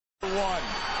1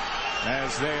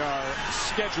 as they are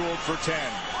scheduled for 10.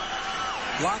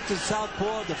 Locked to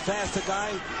southpaw, the faster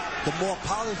guy, the more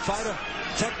polished fighter,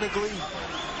 technically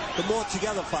the more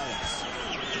together fighter.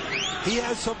 He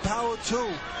has some power too,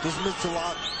 does Mr.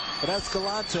 Lock, but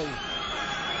Escalante,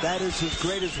 that is his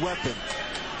greatest weapon.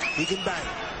 He can bang.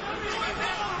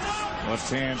 Left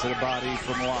hand to the body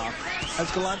from Lock.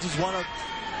 Escalante's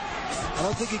I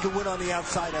don't think he can win on the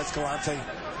outside, Escalante.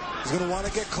 He's going to want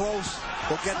to get close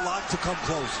or get Lock to come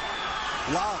close.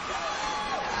 Lock,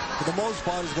 for the most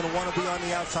part, is going to want to be on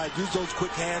the outside. Use those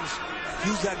quick hands.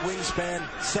 Use that wingspan.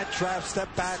 Set traps. Step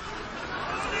back.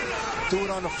 Do it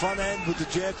on the front end with the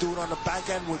jab. Do it on the back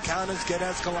end with counters. Get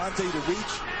Escalante to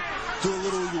reach. Do a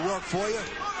little of your work for you.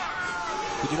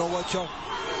 But you know what, Joe?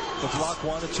 If Lock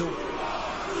wanted to,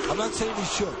 I'm not saying he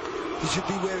should. He should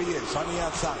be where he is, on the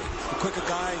outside. The quicker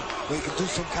guy, where he can do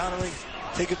some countering,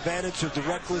 take advantage of the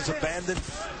reckless abandon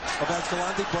of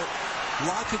Escalante, but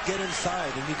Lock could get inside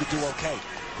and he could do okay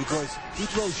because he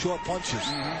throws short punches.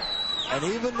 And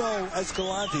even though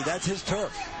Escalante, that's his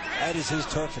turf. That is his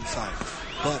turf inside.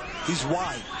 But he's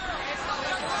wide.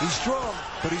 He's strong,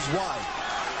 but he's wide.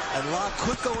 And Lock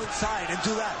could go inside and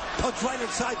do that. Punch right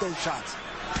inside those shots.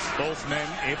 Both men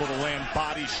able to land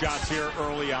body shots here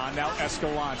early on. Now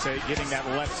Escalante getting that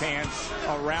left hand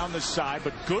around the side,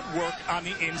 but good work on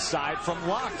the inside from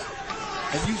Lock.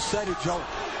 And you said it, Joe.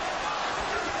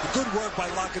 Good work by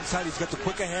Lock inside. He's got the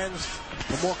quicker hands,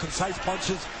 the more concise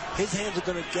punches. His hands are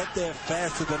going to get there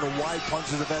faster than the wide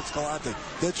punches of Escalante.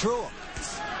 They're truer.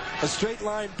 A straight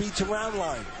line beats a round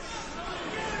line.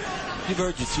 You've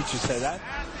heard your teacher say that.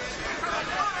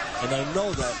 And I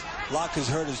know that Lock has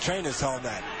heard his trainers tell him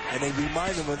that. And they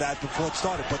remind him of that before it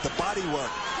started. But the body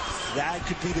work, that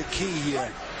could be the key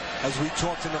here as we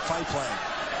talked in the fight plan.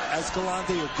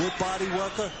 Escalante, a good body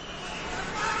worker.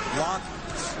 Lock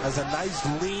has a nice,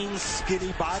 lean,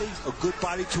 skinny body, a good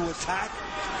body to attack.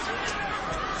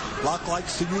 Lock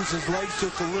likes to use his legs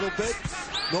just a little bit.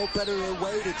 No better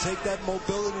way to take that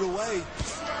mobility away,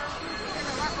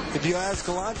 if you're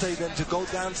Escalante, than to go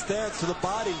downstairs to the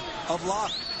body of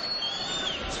Lock.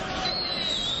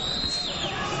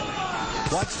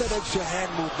 Watch that extra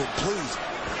hand movement, please,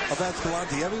 of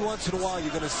Escalante. Every once in a while, you're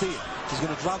going to see it. He's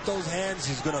going to drop those hands.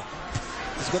 He's going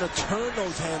to turn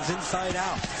those hands inside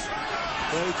out.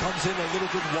 There he comes in a little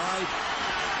bit wide.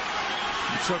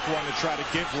 He took one to try to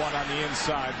give one on the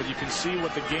inside, but you can see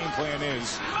what the game plan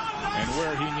is and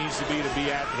where he needs to be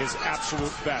at his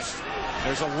absolute best.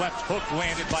 There's a left hook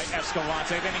landed by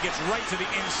Escalante. Then he gets right to the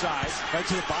inside. Right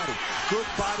to the body. Good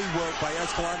body work by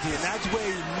Escalante, and that's where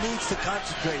he needs to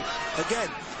concentrate. Again,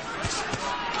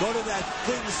 go to that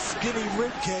thin, skinny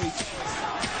rib cage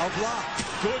of Lock.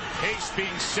 Good pace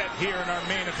being set here in our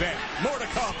main event. More to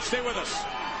come. Stay with us.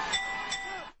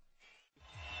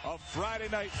 Of Friday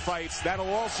night fights, that'll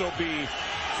also be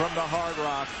from the Hard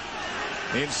Rock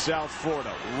in South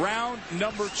Florida. Round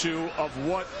number 2 of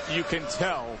what you can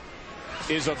tell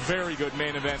is a very good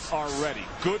main event already.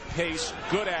 Good pace,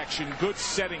 good action, good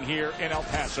setting here in El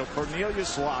Paso.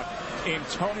 Cornelius Lock,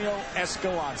 Antonio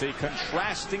Escalante,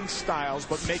 contrasting styles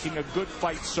but making a good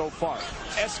fight so far.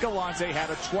 Escalante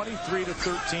had a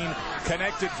 23-13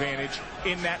 connect advantage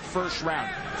in that first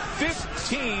round.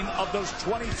 15 of those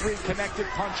 23 connected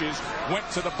punches went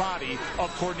to the body of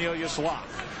Cornelius Lock.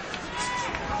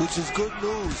 Which is good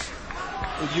news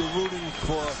if you're rooting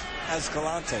for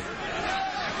Escalante.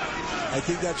 I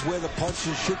think that's where the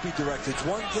punches should be directed. It's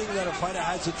one thing that a fighter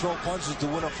has to throw punches to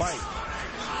win a fight.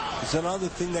 It's another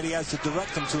thing that he has to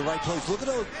direct them to the right place. Look at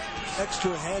that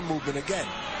extra hand movement again.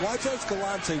 Watch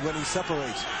Escalante when he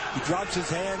separates. He drops his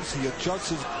hands, he adjusts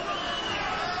his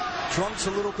trunks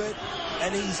a little bit,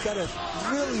 and he's got a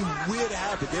really weird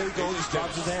habit. There he goes, he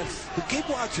drops his hands. But keep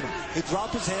watching him. He'll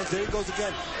drop his hands, there he goes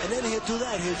again. And then he'll do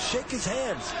that. He'll shake his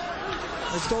hands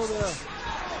as though they're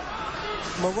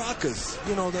maracas.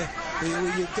 You know,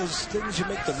 those things you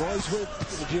make the noise with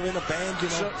if you're in a band, you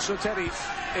know. So Teddy,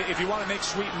 if you want to make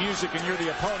sweet music and you're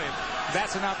the opponent,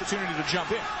 that's an opportunity to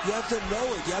jump in. You have to know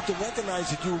it. You have to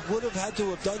recognize it. You would have had to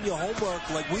have done your homework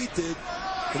like we did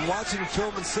and watching the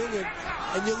film and singing,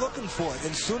 and you're looking for it.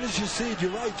 And as soon as you see it,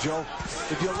 you're right, Joe.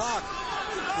 If you're locked,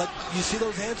 like you see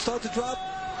those hands start to drop,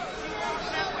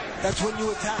 that's when you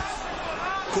attack.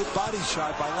 Good body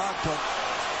shot by Lock, but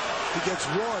he gets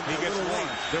warned. He gets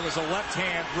warned. There was a left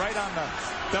hand right on the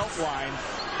belt line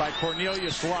by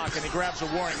Cornelius Lock, and he grabs a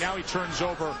warning. Now he turns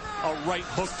over a right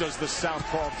hook, does the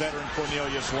southpaw veteran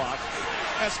Cornelius Lock.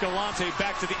 Escalante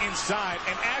back to the inside.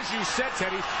 And as you said,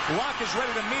 Teddy, Locke is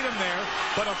ready to meet him there,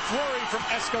 but a flurry from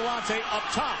Escalante up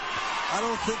top. I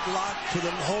don't think Locke for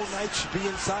the whole night should be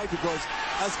inside because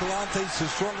Escalante's a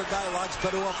stronger guy. Locke's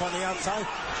better off on the outside.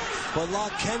 But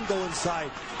Locke can go inside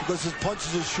because his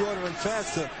punches are shorter and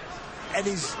faster. And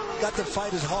he's got to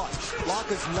fight his heart.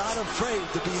 Locke is not afraid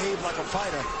to behave like a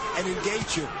fighter and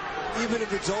engage you, even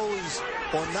if it's always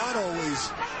or not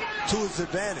always to his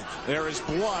advantage. There is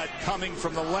blood coming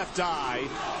from the left eye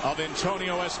of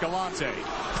Antonio Escalante.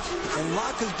 And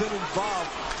Locke has been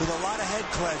involved with a lot of head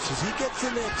clashes. He gets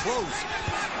in there close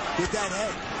with that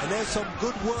head. And there's some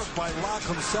good work by Locke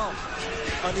himself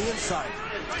on the inside.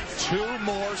 2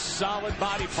 more solid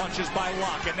body punches by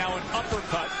Locke. And now an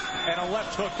uppercut and a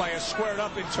left hook by a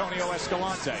squared-up Antonio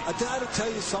Escalante. I got to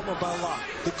tell you something about Locke.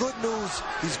 The good news,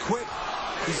 he's quick,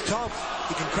 he's tough,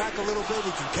 he can crack a little bit,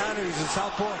 he can counter, he's a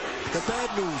southpaw. The bad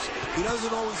news, he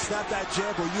doesn't always snap that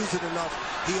jab or use it enough.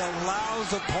 He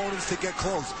allows opponents to get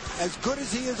close. As good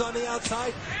as he is on the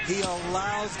outside, he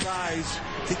allows guys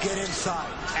to get inside.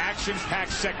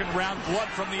 Action-packed second round, blood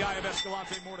from the eye of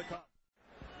Escalante, more to come.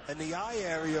 And the eye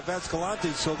area of Escalante,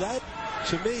 so that,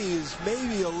 to me, is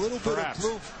maybe a little bit of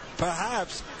proof,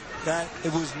 perhaps, that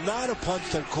it was not a punch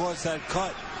that caused that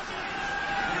cut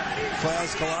for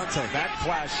Escalante. That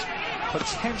clash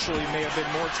potentially may have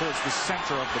been more towards the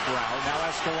center of the brow. Now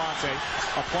Escalante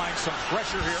applying some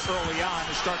pressure here early on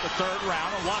to start the third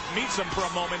round. And Locke meets him for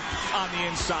a moment on the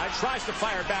inside, tries to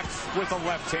fire back with a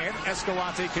left hand.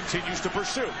 Escalante continues to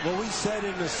pursue. Well, we said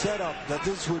in the setup that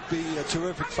this would be a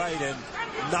terrific fight and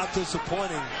not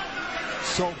disappointing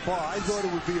so far. I thought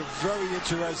it would be a very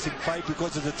interesting fight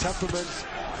because of the temperaments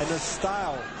and the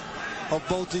style of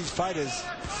both these fighters.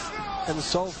 And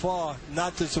so far,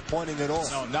 not disappointing at all.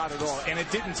 No, not at all. And it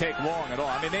didn't take long at all.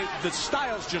 I mean, the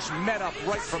styles just met up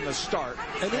right from the start.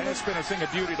 And it's been a thing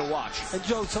of beauty to watch. And,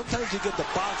 Joe, sometimes you get the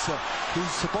boxer who's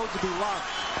supposed to be locked,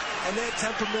 and their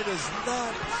temperament is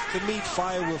not to meet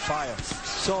fire with fire.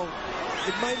 So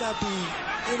it might not be,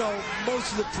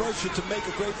 most of the pressure to make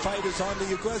a great fight is on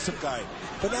the aggressive guy.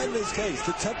 But not in this case.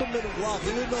 The temperament of Locke,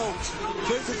 even though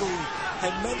physically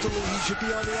and mentally he should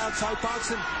be on the outside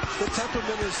boxing, the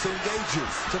temperament is to engage you,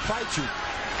 to fight you.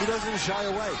 He doesn't shy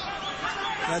away.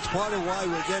 That's part of why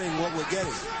we're getting what we're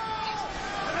getting.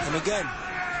 And again,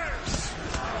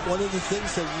 one of the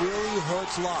things that really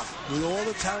hurts Locke, with all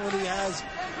the talent he has,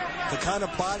 the kind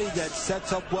of body that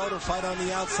sets up well to fight on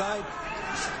the outside,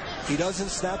 he doesn't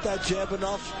snap that jab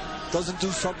enough, doesn't do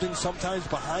something sometimes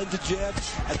behind the jab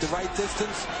at the right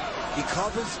distance. He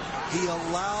covers, he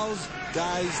allows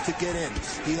guys to get in.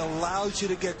 He allows you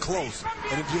to get close.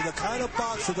 And if you're the kind of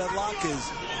boxer that Locke is,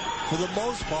 for the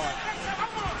most part,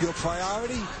 your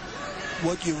priority,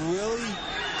 what you're really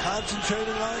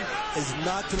concentrating on, is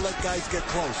not to let guys get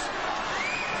close.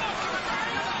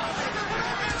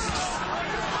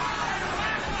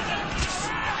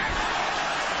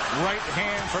 Right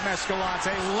hand from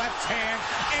Escalante, left hand,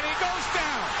 and he goes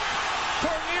down.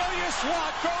 Cornelius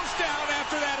Locke goes down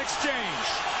after that exchange.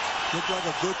 Looked like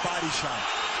a good body shot.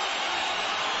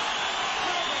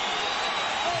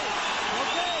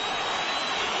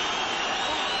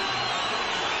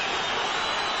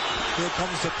 Here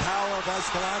comes the power of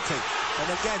Escalante. And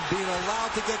again, being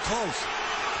allowed to get close.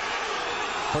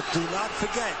 But do not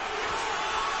forget,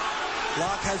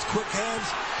 Locke has quick hands.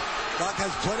 Locke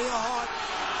has plenty of heart.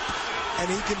 And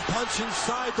he can punch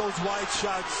inside those wide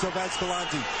shots of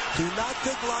Escalante. Do not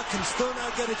think Locke can still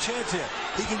not get a chance here.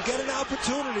 He can get an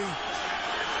opportunity,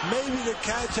 maybe to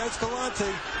catch Escalante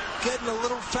getting a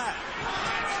little fat.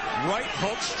 Right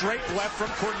hook, straight left from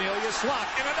Cornelius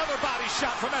Locke. And another body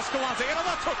shot from Escalante. And a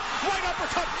left hook, right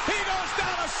uppercut. He goes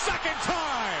down a second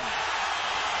time.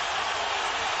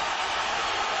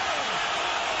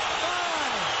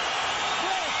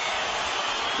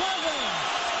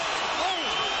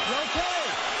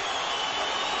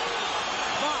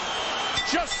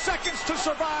 Just seconds to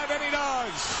survive, and he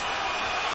does.